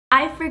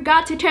I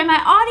forgot to turn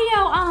my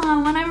audio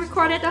on when I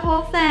recorded the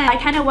whole thing. I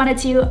kind of wanted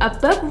to do a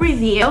book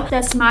review,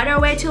 The Smarter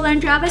Way to Learn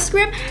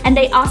JavaScript, and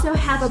they also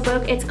have a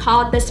book, it's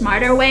called The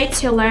Smarter Way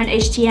to Learn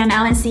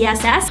HTML and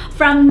CSS.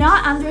 From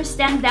not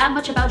understanding that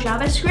much about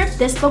JavaScript,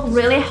 this book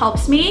really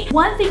helps me.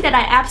 One thing that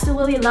I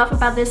absolutely love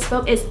about this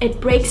book is it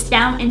breaks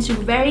down into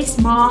very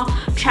small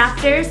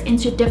chapters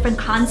into different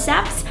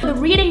concepts. The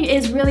reading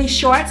is really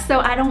short,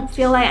 so I don't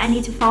feel like I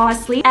need to fall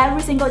asleep.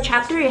 Every single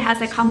chapter, it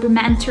has a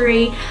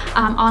complimentary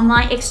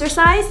online exercise,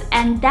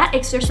 and that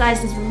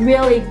exercise is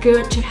really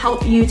good to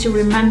help you to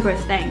remember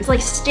things,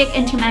 like stick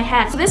into my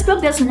head. So this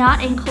book does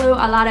not include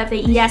a lot of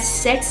the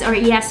ES6 or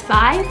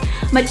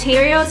ES5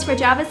 materials for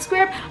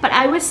JavaScript, but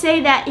I would say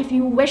that if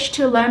you wish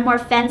to learn more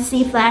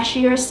fancy,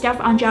 flashier stuff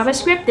on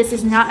JavaScript, this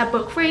is not a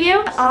book for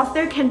you. The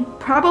author can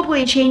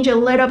probably change a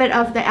little bit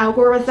of the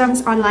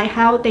algorithms on like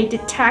how they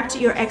detect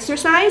your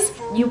exercise.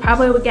 You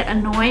probably would get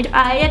annoyed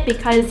by it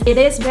because it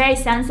is very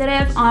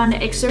sensitive on the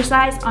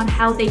exercise on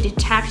how they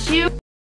detect you.